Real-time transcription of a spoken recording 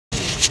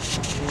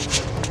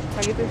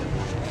I get this?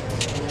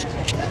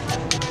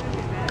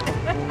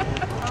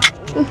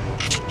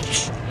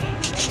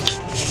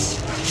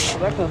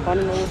 I couldn't find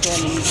no one for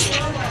me.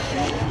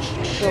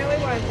 Yeah, we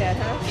want that,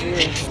 huh?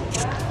 Yeah.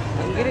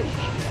 I can get it?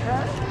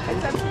 Huh?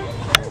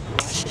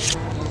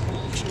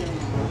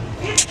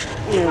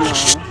 Yeah, no.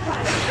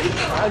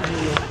 I'll give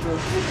you a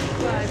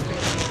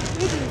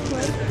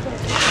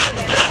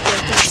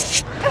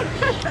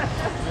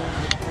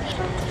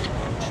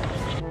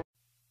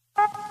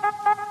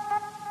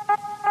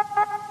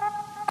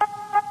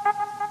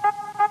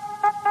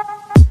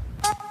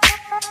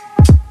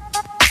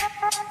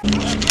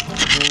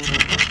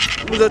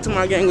Goes up to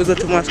my gang, goes up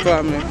to my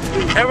squad, man.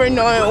 Every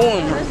night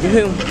on, you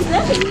hear me?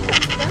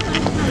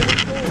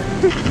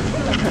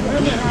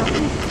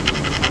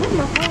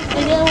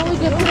 And then when we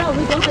get put out,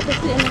 we gonna have to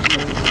sit in the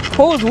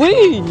Who's we?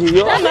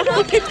 Yo, I'm not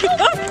It's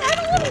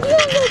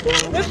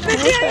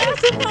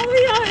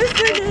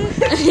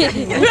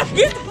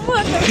Get the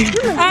fuck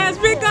I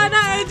speak on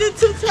that engine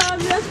 2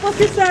 times. That's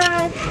fucking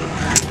sad.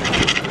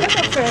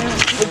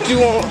 What you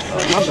want?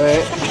 My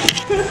bad.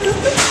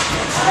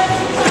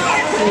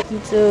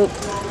 YouTube.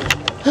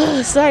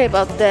 Sorry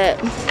about that.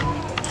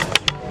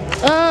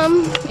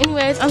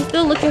 Anyways, I'm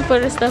still looking for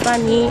the stuff I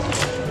need.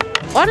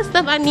 All the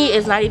stuff I need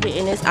is not even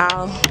in this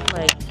aisle.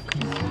 Like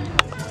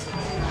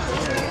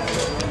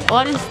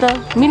all this stuff,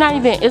 it's not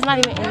even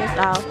in this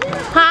aisle.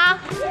 Huh?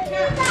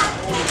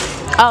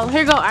 Oh,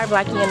 here go our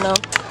Blackie and them.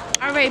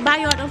 Alright, bye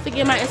y'all. Don't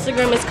forget my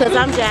Instagram is cause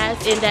I'm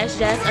Jazz and that's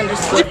Jazz_.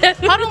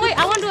 Hold on, wait,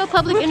 I wanna do a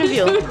public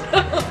interview.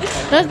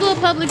 Let's do a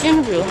public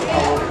interview.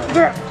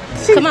 Girl,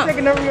 come on.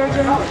 Taking over your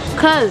job.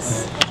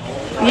 Cause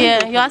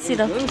yeah, y'all see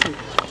them.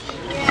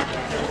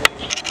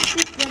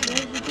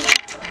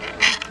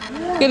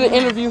 Get an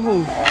interview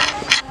who?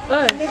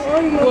 Well,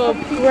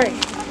 great.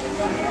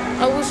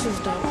 I wish it was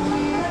done.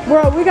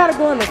 Bro, we gotta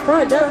go in the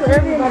front. That's where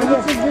everybody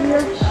gets this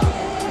video.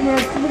 Man,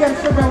 we gotta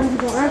sit down when we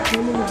go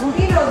after him.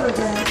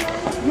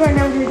 You ain't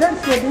never did that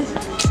shit, this.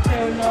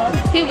 Hell no.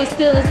 He was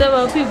stealing stuff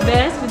out of people's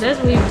baskets. That's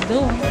what he was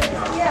doing.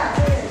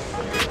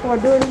 Or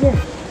do it again.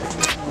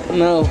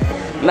 No,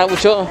 not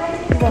with y'all.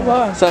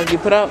 Why? So I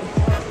get put out.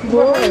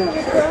 Boy.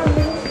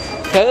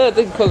 Cause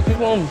they close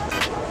people on me.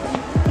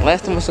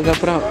 Last time I still got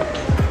put out.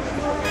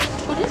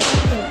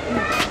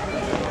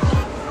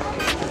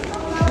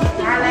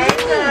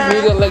 You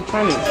need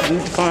electronics. You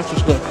need to find some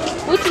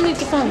stuff. What you need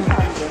to find?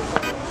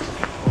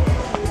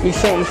 Need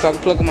something so I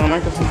can plug in my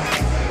microphone.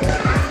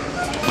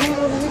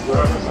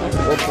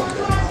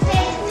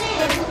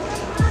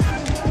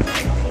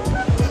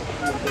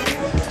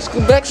 Let's go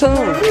back some.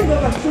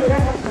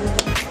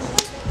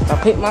 I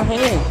picked my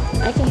hand.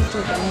 I can't do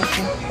that.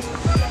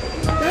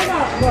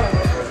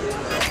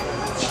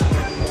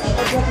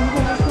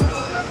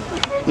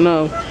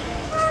 No.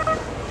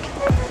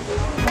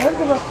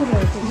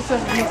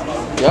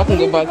 Y'all can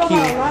go by Q.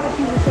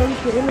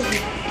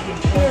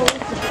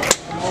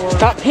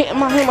 Stop hitting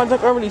my hand. My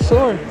dick already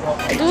sore. Do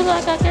it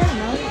like I can.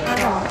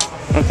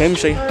 No? Okay, let me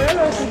show you.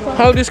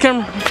 Hold this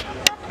camera.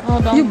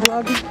 Hold on. You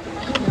vlogging?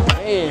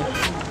 Yeah.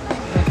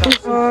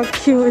 Oh,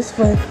 cute as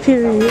fuck.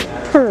 Period.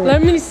 Purr.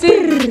 Let me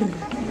see.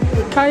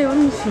 Kaya, let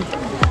me see.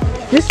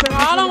 This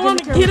I don't want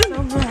to get it.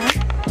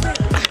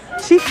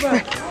 She's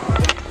fresh.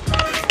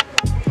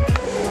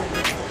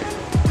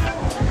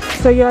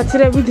 So y'all,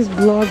 today we just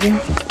vlogging.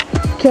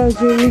 Cause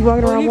we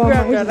walking around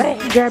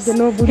Walmart. He grabbed the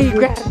no booty. He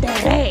grabbed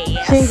that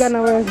ass. She ain't got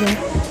no ass now.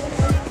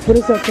 But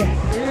it's okay.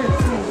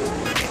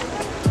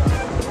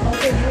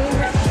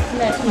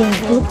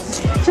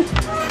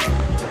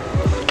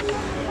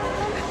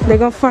 They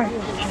gonna fight.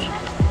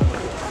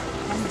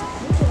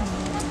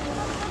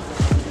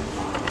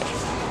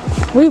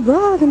 We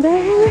vlogging,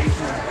 baby.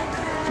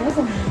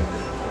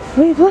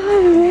 We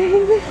vlogging,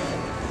 baby.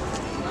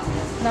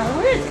 Now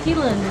where's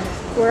Keelan?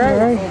 Where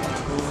are you?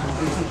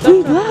 We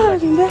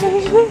vlogging,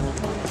 baby.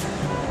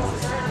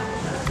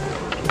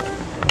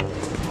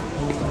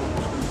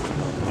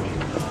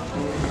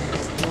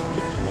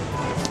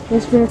 We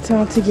spend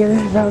time together.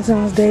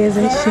 Valentine's Day as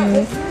they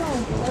should.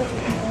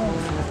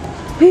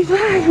 We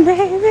vlogging,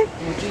 baby.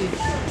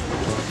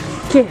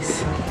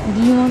 Kiss.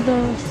 Do you want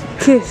those?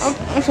 Kiss.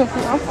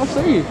 I'm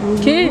serious.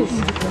 Kiss.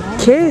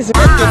 Kiss.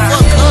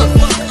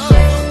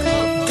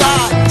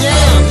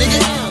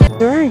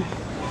 Right.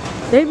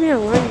 They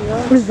being lame,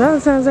 y'all. It's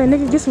Valentine's Day,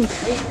 nigga. Get some.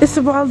 It's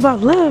all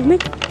about love,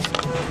 nigga.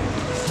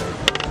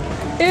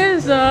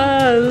 It's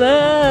all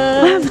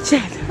love. Love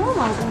chat. Oh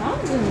my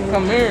god.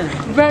 Come here.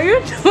 Bro,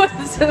 you're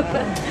doing so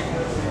bad.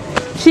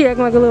 She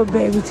acting like a little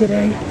baby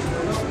today.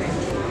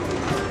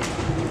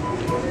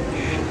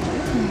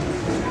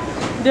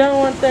 They don't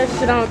want that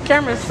shit on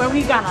camera, so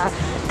we gotta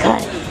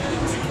cut it.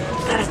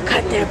 Gotta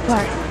cut that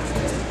part.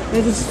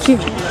 This is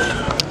cute.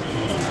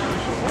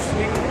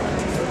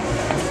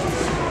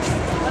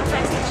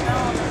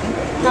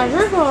 Now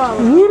you're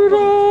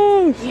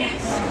going.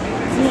 Yes.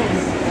 Yes.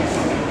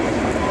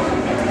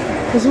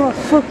 This one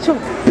fucked your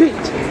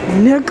bitch,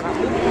 nigga.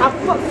 I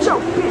fucked your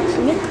bitch,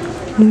 nigga.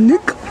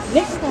 Nick.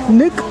 Nick.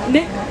 Nick.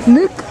 Nick.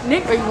 Nick.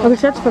 Nick. Okay,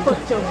 shut the fuck up.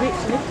 Your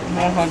bitch, nigga.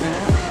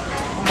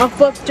 100. I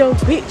fucked your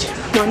bitch,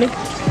 my nigga.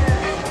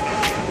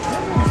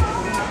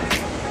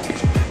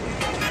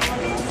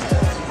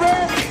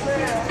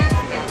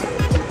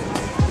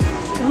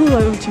 I'm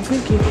like, what you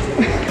cooking?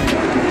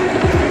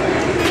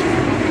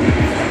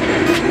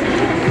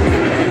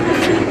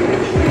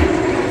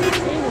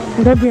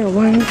 That be a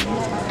wine.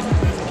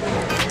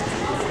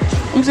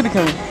 Let me see the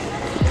camera.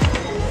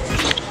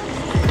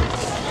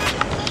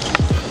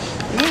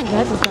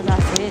 That's because I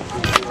said.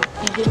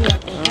 You give me a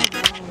thing.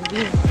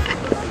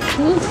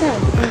 Who's that?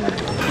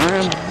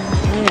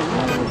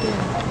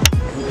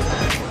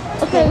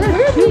 Okay, where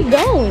are we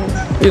going?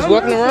 Just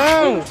walking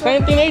around.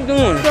 Same thing they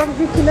doing. So I'm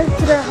getting connected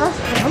to that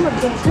hospital. I'm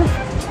gonna go too.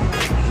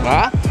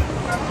 What?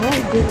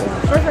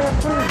 First I got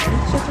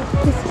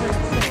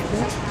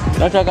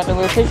Don't y'all got the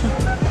location?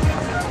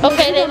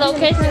 Okay, the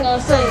location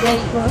gonna say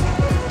wait.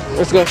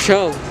 Let's go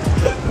show.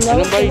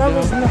 Nobody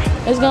doing.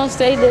 It's gonna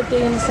say that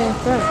they're in the same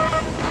front.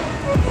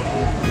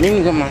 You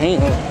even got my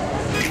hand up.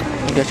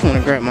 I guess you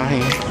wanna grab my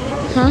hand.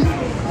 Huh?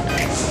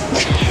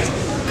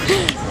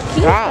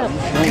 God.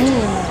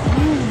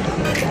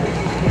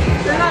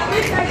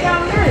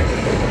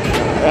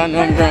 I know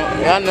I'm grown.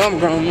 I know I'm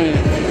grown man.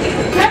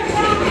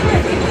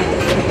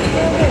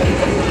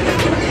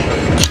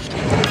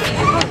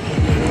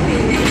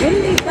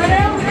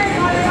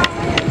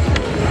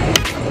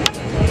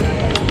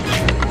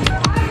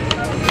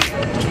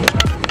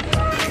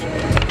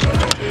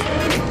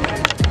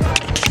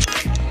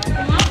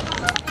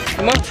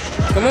 Come on,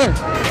 come on.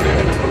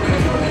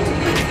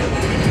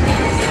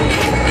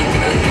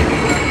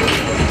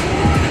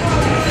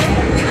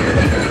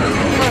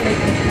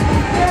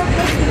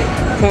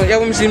 Come on, y'all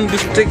want me to see me do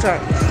some TikTok?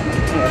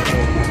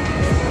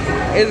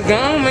 It's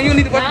gone, man. You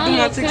need to watch me do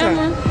my TikTok.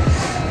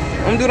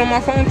 I'm doing it on my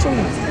phone too.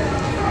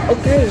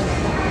 Okay.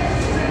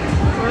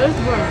 Oh, this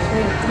works.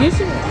 You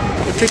should.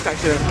 The TikTok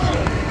shit.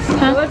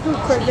 Let's do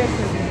Corvette.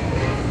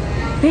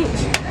 Bitch.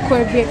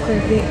 Corvette.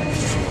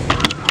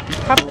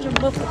 Hop in the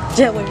book.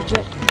 Jet.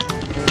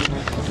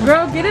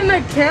 Girl, get in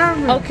the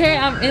camera. Okay,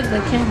 I'm in the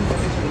camera.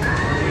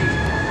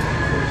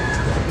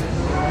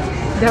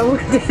 That was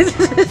this.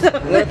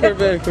 Let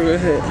Corvette.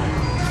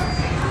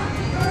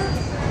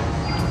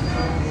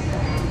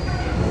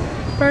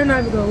 Probably not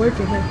even gonna work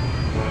in here.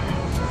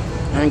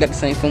 I ain't got the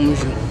same phone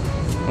as you.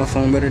 My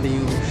phone better than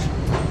yours.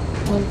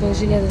 One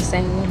because you got the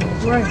same one.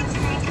 Right.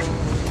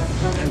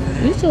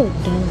 You so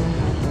dumb.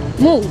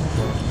 Move.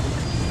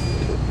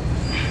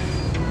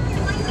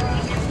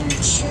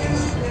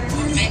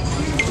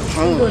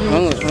 Hold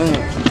on.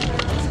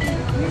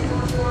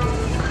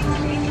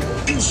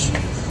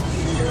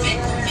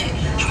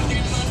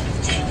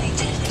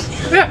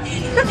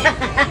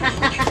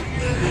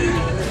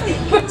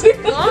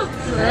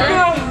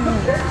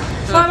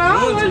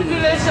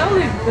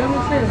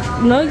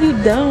 No, you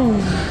don't.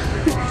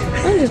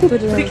 I just put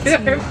it on.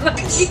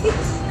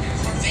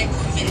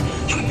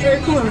 Very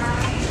cool.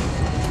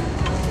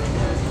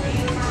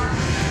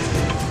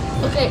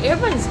 Okay,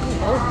 everybody's cool.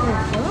 Oh my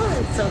god,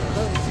 it's so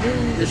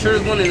close. The shirt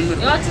is one in the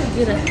middle. Y'all just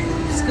get a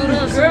scoot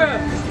up. Girl.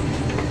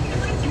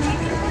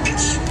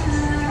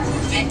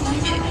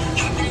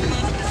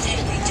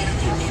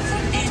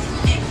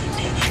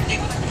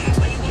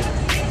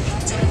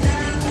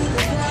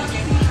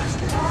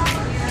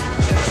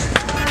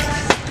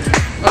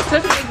 Oh,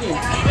 touch it again.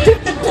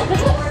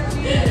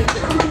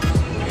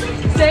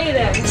 Say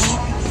that.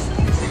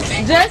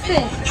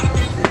 Justin.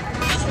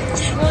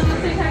 You want to do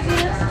TikTok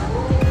with us?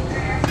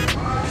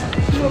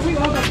 We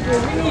all got to do it.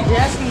 We need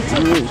Jasmine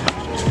too.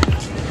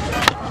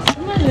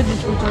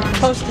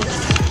 Post it.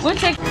 We'll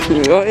take.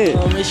 Go ahead.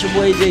 It's your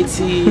boy JT.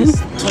 It's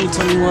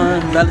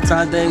 2021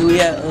 Valentine's Day.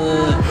 We at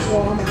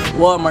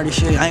Walmart and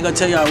shit. I ain't gonna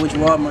tell y'all which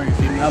Walmart. You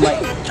feel me? I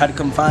might try to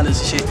come find us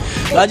and shit.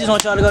 But I just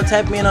want y'all to go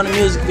tap me in on the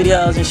music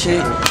videos and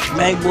shit.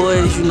 Bang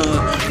Boys, you know,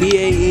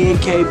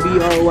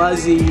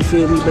 BANKBOYZ. You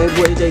feel me? Bang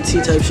Boy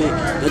JT type shit.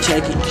 Go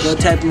check it. Go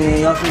tap me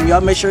in. Y'all feel me?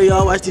 Y'all make sure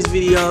y'all watch this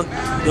video.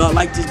 Y'all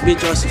like this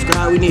bitch. Y'all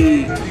subscribe. We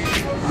need.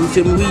 You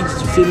feel me?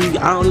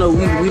 I don't know.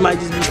 We might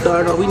just be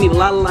starting off. We need a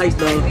lot of likes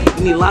though.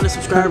 We need a lot of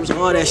subscribers,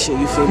 all that shit.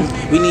 You feel me?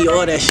 We need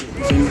all that shit.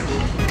 You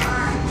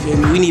feel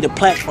me? We need a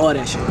plaque, all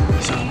that shit.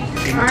 So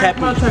tap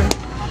me.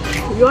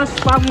 You want to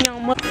spot me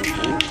on my...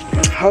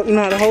 You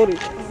know how to hold it.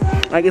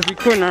 Like it's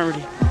recording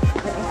already.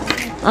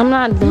 I'm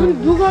not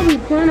done. You gonna be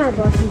playing our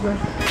bossy, bro.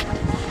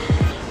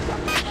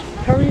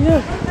 Hurry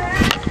up.